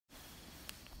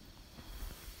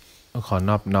ขอ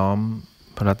นอบน้อม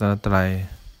พระรัตนตรัย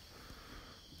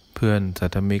เพื่อนสั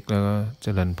ตมิกแล้วก็เจ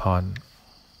ริญพร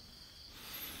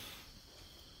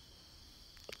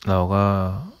เราก็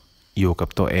อยู่กับ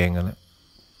ตัวเองกันแหละ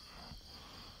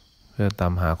เพื่อตา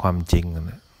มหาความจริงกัน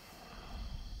นะ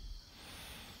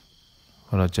พ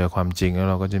อเราเจอความจริงแล้ว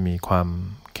เราก็จะมีความ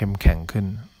เข้มแข็งขึ้น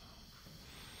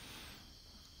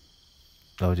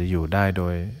เราจะอยู่ได้โด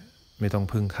ยไม่ต้อง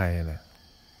พึ่งใครเลย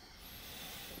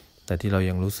แต่ที่เรา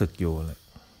ยังรู้สึกอยู่แหละ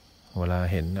เวลา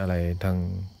เห็นอะไรทาง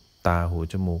ตาหู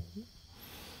จมูก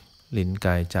ลิ้นก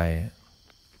ายใจ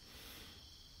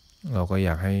เราก็อย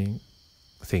ากให้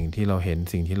สิ่งที่เราเห็น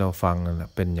สิ่งที่เราฟังนั่นแหละ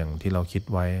เป็นอย่างที่เราคิด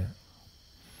ไว้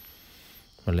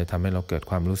มันเลยทำให้เราเกิด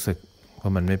ความรู้สึกเพรา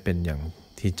ะมันไม่เป็นอย่าง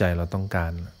ที่ใจเราต้องกา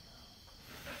ร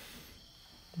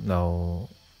เรา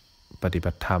ปฏิ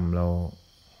บัติธรรมเรา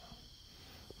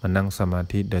มานั่งสมา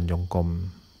ธิเดินจงกรม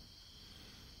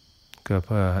ก็เ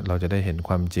พื่อเราจะได้เห็นค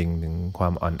วามจริงถึงควา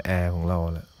มอ่อนแอของเรา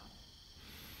แหละ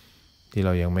ที่เร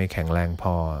ายังไม่แข็งแรงพ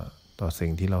อต่อสิ่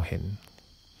งที่เราเห็น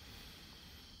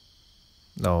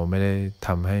เราไม่ได้ท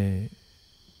ำให้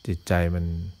จิตใจมัน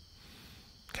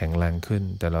แข็งแรงขึ้น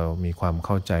แต่เรามีความเ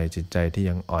ข้าใจจิตใจที่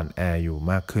ยังอ่อนแออยู่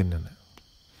มากขึ้นนั่นแหละ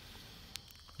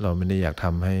เราไม่ได้อยากท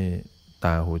ำให้ต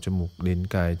าหูจมูกลิ้น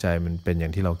กายใจมันเป็นอย่า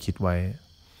งที่เราคิดไว้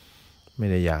ไม่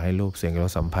ได้อยากให้รูปเสียงร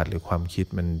สสัมผัสหรือความคิด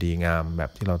มันดีงามแบ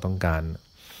บที่เราต้องการ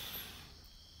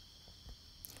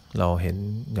เรา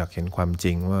อยากเห็นความจ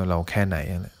ริงว่าเราแค่ไหน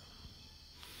แหละ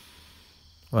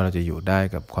ว่าเราจะอยู่ได้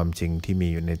กับความจริงที่มี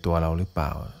อยู่ในตัวเราหรือเปล่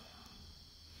า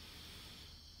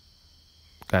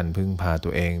การพึ่งพาตั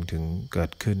วเองถึงเกิ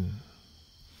ดขึ้น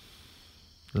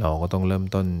เราก็ต้องเริ่ม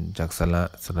ต้นจาก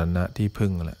สรณะที่พึ่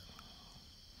งแหละ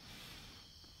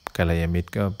กัลยาณมิตร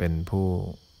ก็เป็นผู้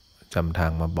จำทา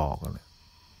งมาบอกแหละ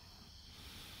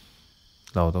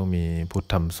เราต้องมีพุทธ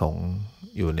ธรรมสงฆ์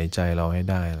อยู่ในใจเราให้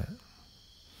ได้แหละ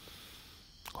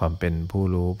ความเป็นผู้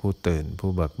รู้ผู้ตื่นผู้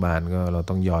เบิกบานก็เรา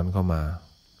ต้องย้อนเข้ามา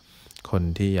คน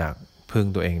ที่อยากพึ่ง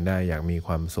ตัวเองได้อยากมีค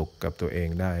วามสุขกับตัวเอง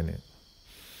ได้เนี่ย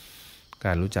ก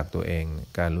ารรู้จักตัวเอง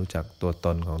การรู้จักตัวต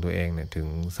นของตัวเองเนี่ยถึง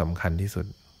สำคัญที่สุด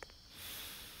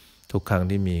ทุกครั้ง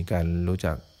ที่มีการรู้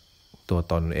จักตัว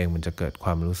ตนเองมันจะเกิดคว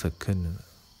ามรู้สึกขึ้น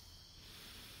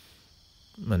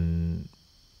มัน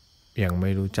ยังไม่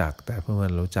รู้จักแต่เมื่อมั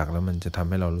นรู้จักแล้วมันจะทำ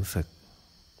ให้เรารู้สึก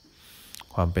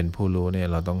ความเป็นผู้รู้เนี่ย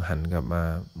เราต้องหันกลับมา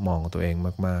มองตัวเอง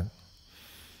มาก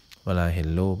ๆเวลาเห็น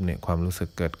รูปเนี่ยความรู้สึก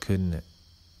เกิดขึ้นเนี่ย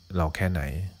เราแค่ไหน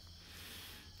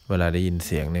เวลาได้ยินเ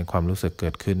สียงเนี่ยความรู้สึกเกิ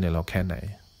ดขึ้นเนี่ยเราแค่ไหน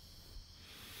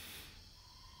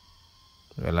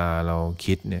เวลาเรา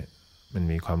คิดเนี่ยมัน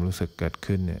มีความรู้สึกเกิด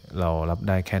ขึ้นเนี่ยเรารับ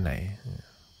ได้แค่ไหน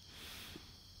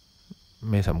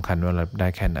ไม่สำคัญว่ารับได้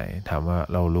แค่ไหนถามว่า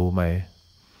เรารู้ไหม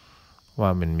ว่า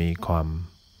มันมีความ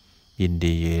ยิน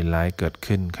ดียินร้ายเกิด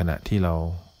ขึ้นขณะที่เรา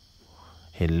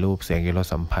เห็นรูปเสียงกลิ่นรส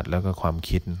สัมผัสแล้วก็ความ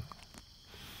คิด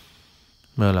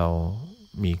เมื่อเรา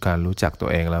มีการรู้จักตัว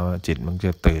เองแล้วจิตมันจ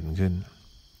ะตื่น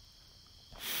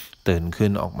ขึ้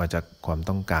นออกมาจากความ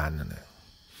ต้องการนะ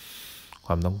ค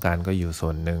วามต้องการก็อยู่ส่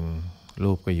วนหนึ่ง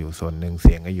รูปก็อยู่ส่วนหนึ่งเ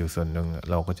สียงก็อยู่ส่วนหนึ่ง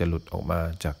เราก็จะหลุดออกมา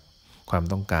จากความ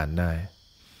ต้องการได้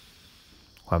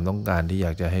ความต้องการที่อย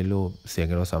ากจะให้รูปเสียง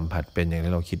กลิ่นรสสัมผัสเป็นอย่าง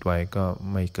ที่เราคิดไว้ก็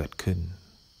ไม่เกิดขึ้น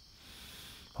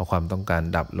พอความต้องการ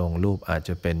ดับลงรูปอาจจ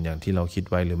ะเป็นอย่างที่เราคิด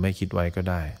ไว้หรือไม่คิดไว้ก็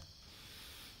ได้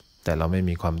แต่เราไม่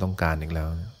มีความต้องการอีกแล้ว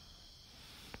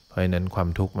เพราะฉะนั้นความ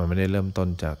ทุกข์มันไม่ได้เริ่มต้น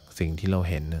จากสิ่งที่เรา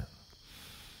เห็นนะ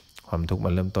ความทุกข์มั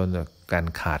นเริ่มต้นจากการ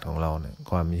ขาดของเราเนี่ย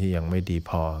ความที่ยังไม่ดี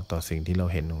พอต่อสิ่งที่เรา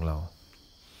เห็นของเรา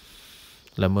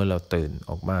แล้วเมื่อเราตื่น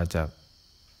ออกมาจาก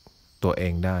ตัวเอ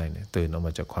งได้เนี่ยตื่นออกม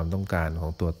าจากความต้องการขอ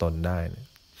งตัวตนได้เนี่ย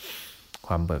ค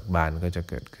วามเบิกบานก็จะ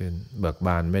เกิดขึ้นเบิกบ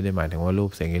านไม่ได้หมายถึงว่ารู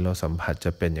ปเสียงกลิ่นรสสัมผัสจ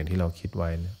ะเป็นอย่างที่เราคิดไว้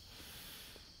เนี่ย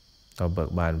เราเบิ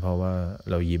กบานเพราะว่า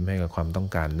เรายิ้มให้กับความต้อง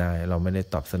การได้เราไม่ได้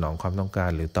ตอบสนองความต้องการ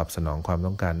หรือตอบสนองความ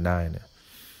ต้องการได้เนี่ย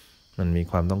มันมี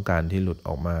ความต้องการที่หลุดอ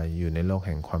อกมาอยู่ในโลกแ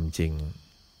ห่งความจริง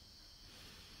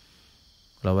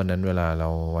แล้ววันนั้นเวลาเรา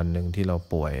วันหนึ่งที่เรา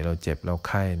ป่วยเราเจ็บเรา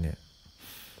ไข้เนี่ย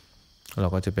เรา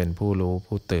ก็จะเป็นผู้รู้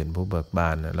ผู้ตื่นผู้เบิกบา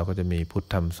นเราก็จะมีพุทธ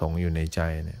ธรรมสงฆ์อยู่ในใจ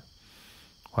เนี่ย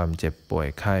ความเจ็บป่วย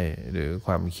ไข้หรือค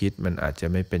วามคิดมันอาจจะ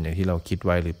ไม่เป็นอย่างที่เราคิดไ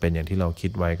ว้หรือเป็นอย่างที่เราคิ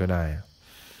ดไว้ก็ได้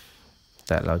แ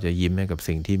ต่เราจะยิ้มให้กับ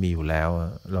สิ่งที่มีอยู่แล้ว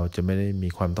เราจะไม่ได้มี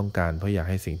ความต้องการเพราะอยาก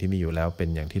ให้สิ่งที่มีอยู่แล้วเป็น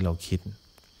อย่างที่เราคิด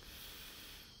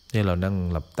นี่เรานั่ง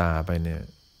หลับตาไปเนี่ย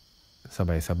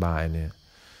สบายๆเนี่ย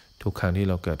ทุกครั้งที่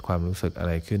เราเกิดความรู้สึกอะไ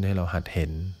รขึ้นให้เราหัดเ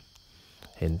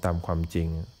ห็นตามความจริง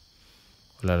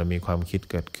เวลาเรามีความคิด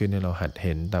เกิดขึ้นให้เราหัดเ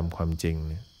ห็นตามความจริง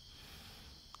เนี่ย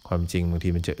ความจริงบางที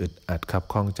มันจะอึดอัดคับ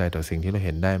ข้องใจต่อสิ่งที่เราเ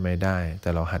ห็นได้ไม่ได้แต่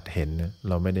เราหัดเห็น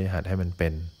เราไม่ได้หัดให้มันเ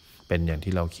ป็นอย่าง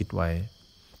ที่เราคิดไว้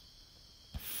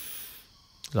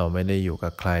เราไม่ได้อยู่กั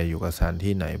บใครอยู่กับสถาน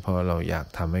ที่ไหนเพราะเราอยาก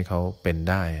ทำให้เขาเป็น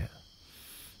ได้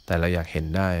แต่เราอยากเห็น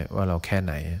ได้ว่าเราแค่ไ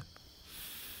หน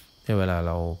เนี่ยเวลาเ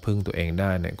ราพึ่งตัวเองไ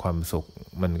ด้เนี่ยความสุข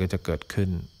มันก็จะเกิดขึ้น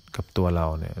กับตัวเรา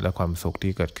เนี่ยและความสุข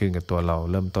ที่เกิดขึ้นกับตัวเรา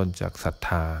เริ่มต้นจากศรัทธ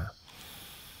า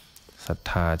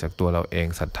จากตัวเราเอง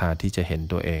ศรัทธาที่จะเห็น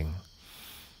ตัวเอง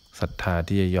ศรัทธา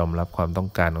ที่จะยอมรับความต้อง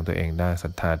การของตัวเองได้ศรั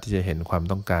ทธาที่จะเห็นความ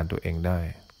ต้องการตัวเองได้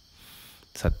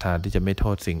ศรัทธาที่จะไม่โท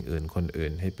ษสิ่งอื่นคนอื่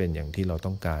นให้เป็นอย่างที่เรา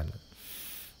ต้องการ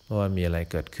เพราะว่ามีอะไร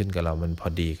เกิดขึ้นกับเรามันพอ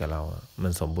ดีกับเรามั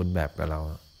นสมบูรณ์แบบกับเรา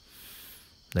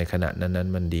ในขณะนั้น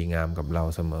มันดีงามกับเรา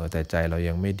เสมอแต่ใจเรา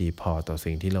ยังไม่ดีพอต่อ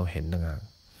สิ่งที่เราเห็นต่างหาก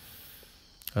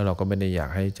แล้วเราก็ไม่ได้อยาก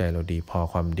ให้ใจเราดีพอ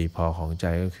ความดีพอของใจ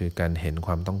ก็คือการเห็นค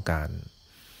วามต้องการ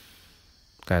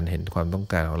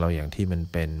ของเราอย่างที่มัน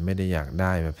เป็นไม่ได้อยากไ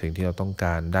ด้แบบสิ่งที่เราต้องก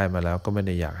ารได้มาแล้วก็ไม่ไ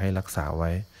ด้อยากให้รักษาไ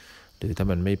ว้หรือถ้า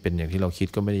มันไม่เป็นอย่างที่เราคิด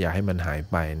ก็ไม่ได้อยากให้มันหาย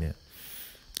ไปเนี่ย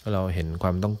เราเห็นคว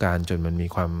ามต้องการจนมันมี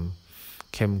ความ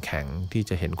เข้มแข็งที่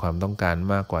จะเห็นความต้องการ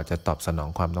มากกว่าจะตอบสนอง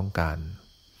ความต้องการ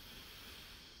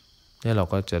เนี่ยเรา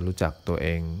ก็จะรู้จักตัวเอ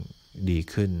งดี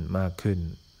ขึ้นมากขึ้น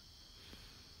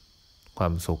ควา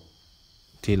มสุข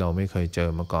ที่เราไม่เคยเจอ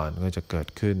มาก่อนก็จะเกิด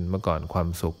ขึ้นเมื่อก่อนความ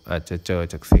สุขอาจจะเจอ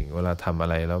จากสิ่งเวลาทำอะ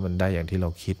ไรแล้วมันได้อย่างที่เรา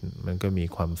คิดมันก็มี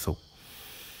ความสุข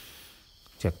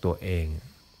จากตัวเอง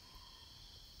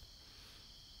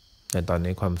แต่ตอน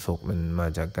นี้ความสุขมันมา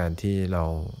จากการที่เรา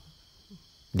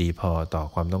ดีพอต่อ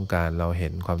ความต้องการเราเห็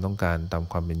นความต้องการตาม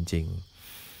ความเป็นจริง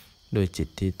ด้วยจิต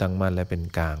ที่ตั้งมั่นและเป็น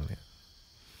กลางเนี่ย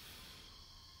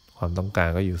ความต้องการ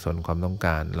ก็อยู่ส่วนความต้องก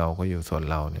ารเราก็อยู่ส่วน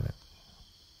เราเนี่ย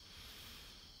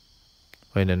เ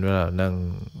พราะนั้นเวลานั่ง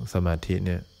สมาธิเ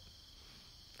นี่ย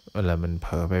เวลามันเผ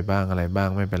ลอไปบ้างอะไรบ้าง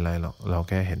ไม่เป็นไรหรอกเราแ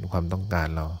ค่เห็นความต้องการ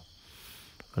เรา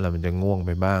เวลามันจะง่วงไ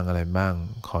ปบ้างอะไรบ้าง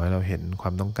ขอให้เราเห็นควา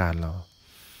มต้องการเรา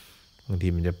บางที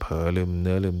มันจะเผลอลืมเ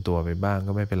นื้อลืมตัวไปบ้าง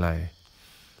ก็ไม่เป็นไร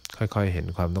ค่อยๆเห็น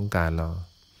ความต้องการเรา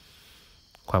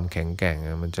ความแข็งแกร่ง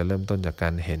มันจะเริ่มต้นจากกา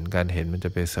รเห็นมันจะ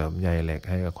ไปเสริมใยเหล็ก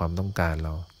ให้กับความต้องการเ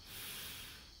รา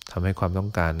ทำให้ความต้อ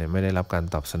งการเนี่ยไม่ได้รับการ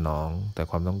ตอบสนองแต่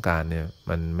ความต้องการเนี่ย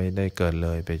มันไม่ได้เกินเล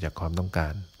ยไปจากความต้องกา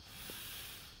ร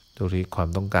ทุกทีความ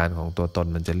ต้องการของตัวตน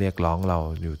มันจะเรียกร้องเรา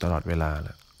อยู่ตลอดเวลาแห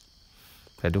ละ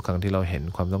แต่ทุกครั้งที่เราเห็น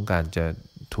ความต้องการจะ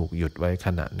ถูกหยุดไว้ข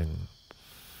ณะหนึ่ง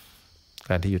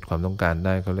การที่หยุดความต้องการไ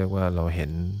ด้เขาเรียกว่าเราเห็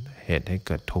นเหตุให้เ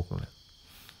กิดทุกข์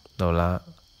เราละ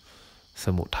ส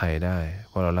มุทัยได้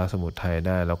พอเราละสมุทัยไ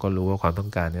ด้เราก็รู้ว่าความต้อ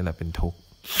งการนี่แหละเป็นทุกข์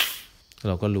เ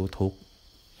ราก็รู้ทุกข์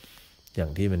อย่า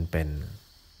งที่มันเป็น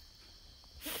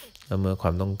แล้วเมื่อคว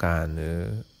ามต้องการหรือ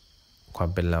ความ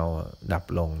เป็นเราดับ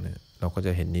ลงเนี่ยเราก็จ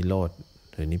ะเห็นนิโรธ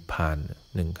หรือนิพพาน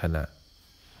หนึ่งขณะ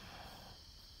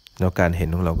แล้วการเห็น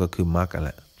ของเราก็คือมรรคแ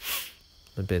หละ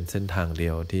มันเป็นเส้นทางเดี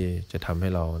ยวที่จะทำให้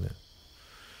เราเนี่ย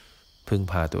พึ่ง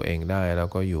พาตัวเองได้แล้ว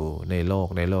ก็อยู่ในโล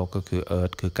กก็คือเอิร์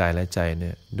ธคือกายและใจเ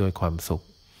นี่ยด้วยความสุข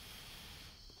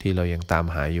ที่เรายังตาม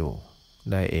หาอยู่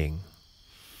ได้เอง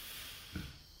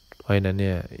เพราะฉะนั้นเ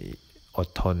นี่ยอด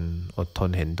ทน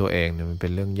เห็นตัวเองเนี่ยมันเป็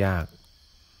นเรื่องยาก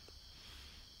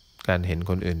การเห็น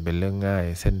คนอื่นเป็นเรื่องง่าย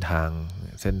เส้นทา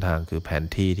งคือแผน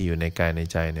ที่ที่อยู่ในกายใน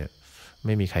ใจเนี่ยไ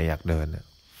ม่มีใครอยากเดิน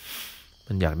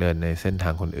มันอยากเดินในเส้นทา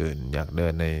งคนอื่นอยากเดิ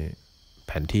นในแ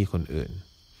ผนที่คนอื่น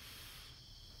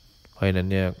เพราะฉะนั้น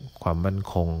เนี่ยความมั่น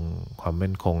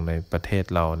คงในประเทศ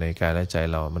เราในกายและใจ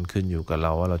เรามันขึ้นอยู่กับเร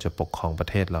าว่าเราจะปกครองประ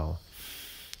เทศเรา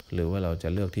หรือว่าเราจะ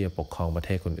เลือกที่จะปกครองประเ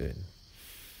ทศคนอื่น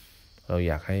เรา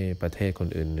อยากให้ประเทศคน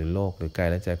อื่นหรือโลกหรือกาย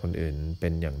และใจคนอื่นเป็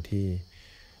นอย่างที่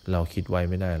เราคิดไว้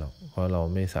ไม่ได้หรอกเพราะเรา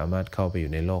ไม่สามารถเข้าไปอ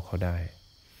ยู่ในโลกเขาได้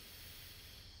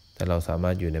แต่เราสามา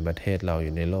รถอยู่ในประเทศเราอ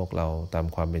ยู่ในโลกเราตาม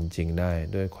ความเป็นจริงได้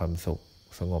ด้วยความสุข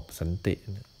สงบสันติ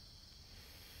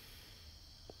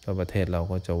แล้วประเทศเรา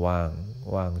ก็จะว่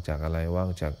างจากอะไรว่าง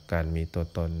จากการมีตัว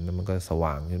ตนแล้วมันก็ส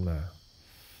ว่างขึ้นมา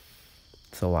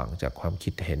สว่างจากความ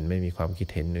คิดเห็นไม่มีความคิด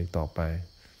เห็นอีกต่อไป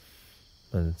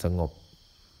มันสง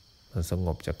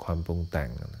บจากความปรุงแต่ง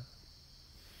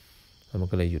แล้วมัน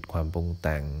ก็เลยหยุดความปรุงแ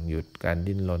ต่งหยุดการ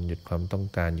ดิ้นรนหยุดความต้อง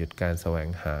การหยุดการแสวง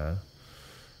หา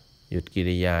หยุดกิ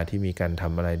ริยาที่มีการท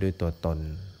ำอะไรด้วยตัวตน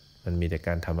มันมีแต่ก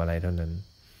ารทำอะไรเท่านั้น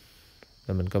แ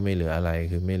ล้วมันก็ไม่เหลืออะไร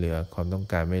คือไม่เหลือความต้อง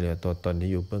การไม่เหลือตัวตนที่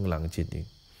อยู่เบื้องหลังจิตอีก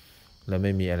แล้วไ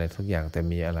ม่มีอะไรทุกอย่างแต่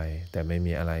มีอะไรแต่ไม่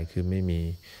มีอะไรคือไม่มี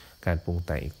การปรุงแ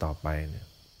ต่งอีกต่อไปเนี่ย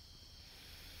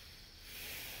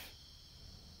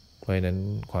เพราะฉะนั้น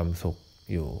ความสุข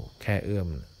อยู่แค่เอื้อม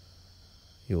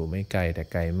อยู่ไม่ไกลแต่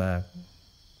ไกลมาก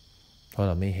เพราะเ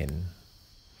ราไม่เห็น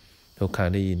ทุกครั้ง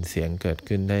ได้ยินเสียงเกิด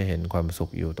ขึ้นได้เห็นความสุ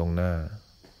ขอยู่ตรงหน้า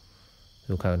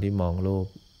ทุกครั้งที่มองรูป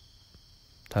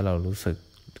ถ้าเรารู้สึก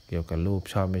เกี่ยวกับรูป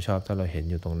ชอบไม่ชอบถ้าเราเห็น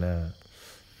อยู่ตรงหน้า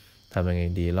ทำยังไง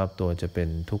ดีรอบตัวจะเป็น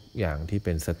ทุกอย่างที่เ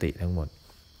ป็นสติทั้งหมด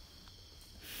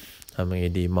ทำยังไง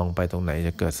ดีมองไปตรงไหนจ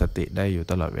ะเกิดสติได้อยู่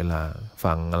ตลอดเวลา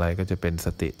ฟังอะไรก็จะเป็นส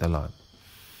ติตลอด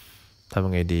ทำ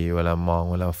ยังไงดีเวลามอง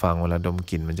เวลาฟังเวลาดม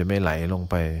กลิ่นมันจะไม่ไหลลง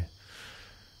ไป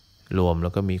รวมแล้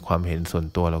วก็มีความเห็นส่วน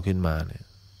ตัวเราขึ้นมาเนี่ย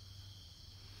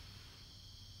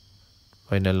เพร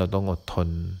าะนั้นเราต้องอดทน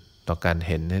ต่อการเ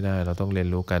ห็นให้ได้เราต้องเรียน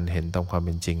รู้การเห็นตามความเ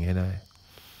ป็นจริงให้ได้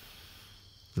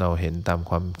เราเห็นตาม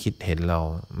ความคิดเห็นเรา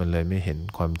มันเลยไม่เห็น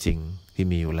ความจริงที่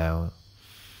มีอยู่แล้ว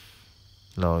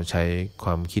เราใช้คว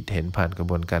ามคิดเห็นผ่านกระ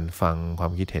บวนการฟังควา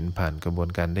มคิดเห็นผ่านกระบวน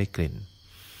การได้กลิ่น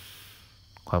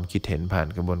ความคิดเห็นผ่าน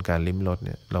กระบวนการลิ้มรสเ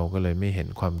นี่ยเราก็เลยไม่เห็น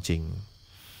ความจริง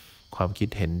ความคิด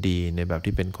เห็นดีในแบบ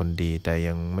ที่เป็นคนดีแต่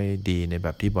ยังไม่ดีในแบ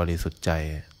บที่บริสุทธิ์ใจ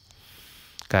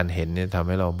การเห็นเนี่ยทำใ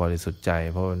ห้เราบริสุทธิ์ใจ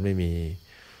เพราะมันไม่มี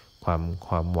ค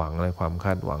วามหวังและความค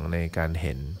าดหวังในการเ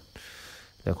ห็น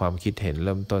แต่ความคิดเห็นเ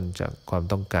ริ่มต้นจากความ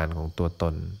ต้องการของตัวต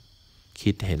น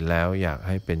คิดเห็นแล้วอยากใ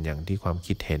ห้เป็นอย่างที่ความ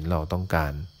คิดเห็นเราต้องกา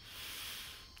ร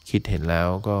คิดเห็นแล้ว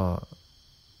ก็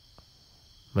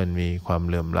มันมีความเ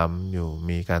หลื่อมล้ำอยู่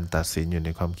มีการตัดสินอยู่ใน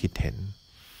ความคิดเห็น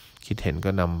คิดเห็นก็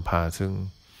นำพาซึ่ง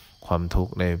ความทุก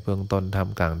ข์ในเบื้องต้นท่าม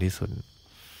กลางที่สุด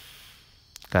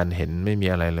การเห็นไม่มี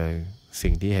อะไรเลย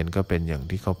สิ่งที่เห็นก็เป็นอย่าง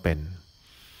ที่เขาเป็น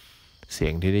เสีย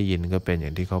งที่ได้ยินก็เป็นอย่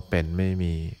างที่เขาเป็นไม่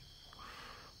มี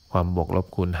ความบวกลบ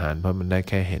คูณหารเพราะมันได้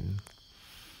แค่เห็น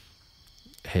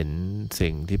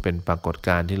สิ่งที่เป็นปรากฏก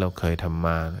ารณ์ที่เราเคยทำม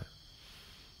า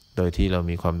โดยที่เรา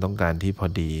มีความต้องการที่พอ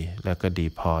ดีและก็ดี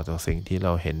พอต่อสิ่งที่เร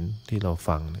าเห็นที่เรา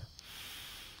ฟังเนี่ย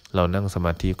เรานั่งสม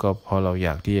าธิก็เพราะเราอย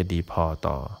ากที่จะดีพอ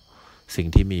ต่อสิ่ง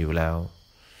ที่มีอยู่แล้ว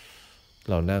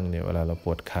เรานั่งเนี่ยเวลาเราป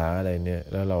วดขาอะไรเนี่ย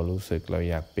แล้วเรารู้สึกเรา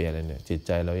อยากเปลี่ยนอะไรเนี่ยจิตใ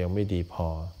จเรายังไม่ดีพอ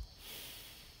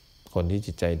คนที่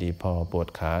จิตใจดีพอปวด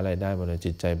ขาอะไรได้มันเลย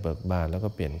จิตใจเบิกบานแล้วก็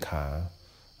เปลี่ยนขา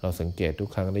เราสังเกตทุก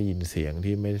ครั้งได้ยินเสียง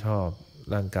ที่ไม่ชอบ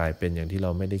ร่างกายเป็นอย่างที่เร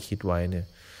าไม่ได้คิดไว้เนี่ย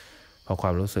พอคว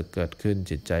ามรู้สึกเกิดขึ้น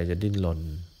จิตใจจะดิ้นรน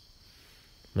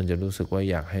มันจะรู้สึกว่า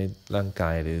อยากให้ร่างก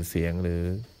ายหรือเสียงหรือ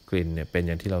กลิ่นเนี่ยเป็นอ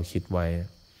ย่างที่เราคิดไว้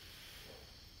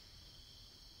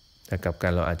แต่กับกา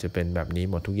รเราอาจจะเป็นแบบนี้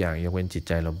หมดทุกอย่างยกเว้นจิตใ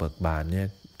จเราเบิกบานเนี่ย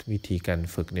วิธีการ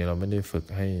ฝึกเนี่ยเราไม่ได้ฝึก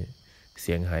ให้เ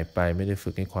สียงหายไปไม่ได้ฝึ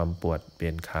กให้ความปวดเปลี่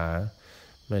ยนขา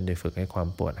ไม่ได้ฝึกให้ความ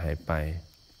ปวดหายไป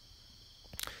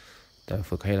แต่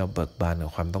ฝึกให้เราเบิกบานกั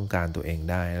บความต้องการตัวเอง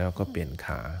ได้แล้วก็เปลี่ยนข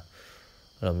า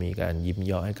เรามีการยิ้มเ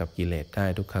ยาะให้กับกิเลสได้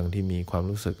ทุกครั้งที่มีความ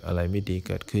รู้สึกอะไรไม่ดีเ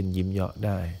กิดขึ้นยิ้มเยาะไ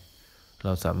ด้เร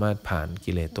าสามารถผ่าน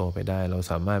กิเลสตัวไปได้เรา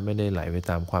สามารถไม่ได้ไหลไป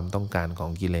ตามความต้องการของ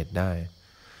กิเลสได้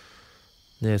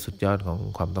เนี่ยสุดยอดของ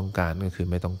ความต้องการก็คือ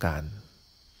ไม่ต้องการ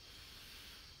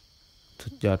สุ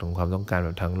ดยอดของความต้องการแบ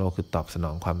บทางโลกคือตอบสน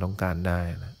องความต้องการได้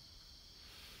นะ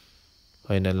เพร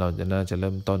าะฉะนั้นเราน่าจะเ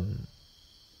ริ่มต้น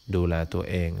ดูแลตัว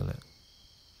เองแหละ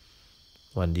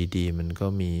วันดีๆมันก็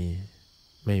มี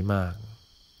ไม่มาก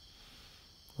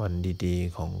วันดี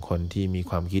ๆของคนที่มี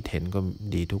ความคิดเห็นก็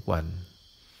ดีทุกวัน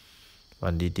วั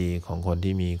นดีๆของคน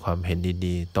ที่มีความเห็น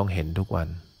ดีๆต้องเห็นทุกวัน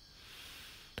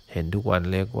เห็นทุกวัน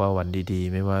เรียกว่าวันดี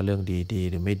ๆไม่ว่าเรื่องดีๆ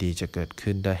หรือไม่ดีจะเกิด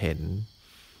ขึ้นถ้าเห็น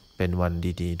เป็นวัน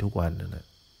ดีๆทุกวันนะ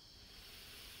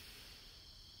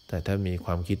แต่ถ้ามีค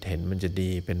วามคิดเห็นมันจะดี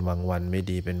เป็นบางวันไม่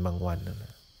ดีเป็นบางวันน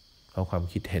ะเพราะความ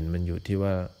คิดเห็นมันอยู่ที่ว่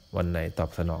าวันไหนตอบ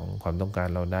สนองความต้องการ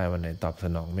เราได้วันไหนตอบส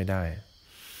นองไม่ได้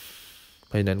เพ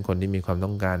ราะฉะนั้นคนที่มีความต้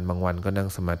องการบางวันก็นั่ง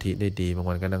สมาธิได้ดีบาง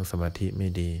วันก็นั่งสมาธิไม่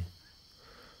ดี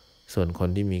ส่วนคน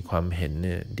ที่มีความเห็นเ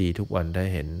นี่ยดีทุกวันได้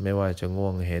เห็นไม่ว่าจะง่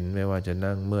วงเห็นไม่ว่าจะ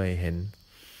นั่งเมื่อยเห็น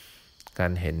กา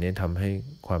รเห็นเนี่ยทำให้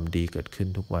ความดีเกิดขึ้น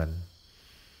ทุกวัน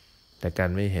แต่การ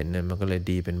ไม่เห็นเนี่ยมันก็เลย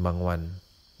ดีเป็นบางวั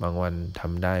นท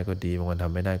ำได้ก็ดีบางวันท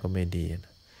ำไม่ได้ก็ไม่ดี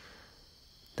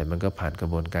แต่มันก็ผ่านกระ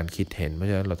บวนการคิดเห็นเพราะ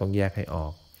ฉะนั้นเราต้องแยกให้ออ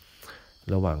ก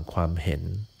ระหว่างความเห็น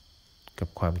กับ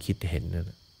ความคิดเห็นน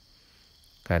ะ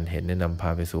การเห็นเนี่ยนำพา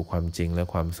ไปสู่ความจริงและ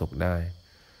ความสุขได้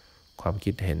ความ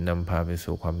คิดเห็นนำพาไป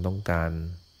สู่ความต้องการ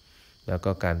แล้ว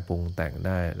ก็การปรุงแต่งไ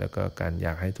ด้แล้วก็การอย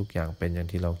ากให้ทุกอย่างเป็นอย่าง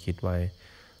ที่เราคิดไว้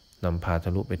นำพาท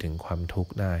ะลุไปถึงความทุก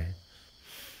ข์ได้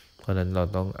เพราะฉะนั้นเรา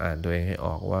ต้องอ่านตัวเองให้อ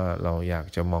อกว่าเราอยาก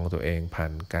จะมองตัวเองผ่า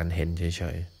นการเห็นเฉ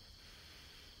ย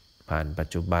ๆผ่านปัจ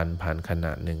จุบันผ่านขณ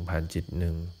ะหนึ่งผ่านจิตห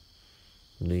นึ่ง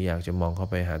หรืออยากจะมองเข้า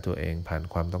ไปหาตัวเองผ่าน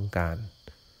ความต้องการ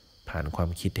ผ่านความ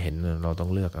คิดเห็นเราต้อ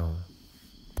งเลือกเอา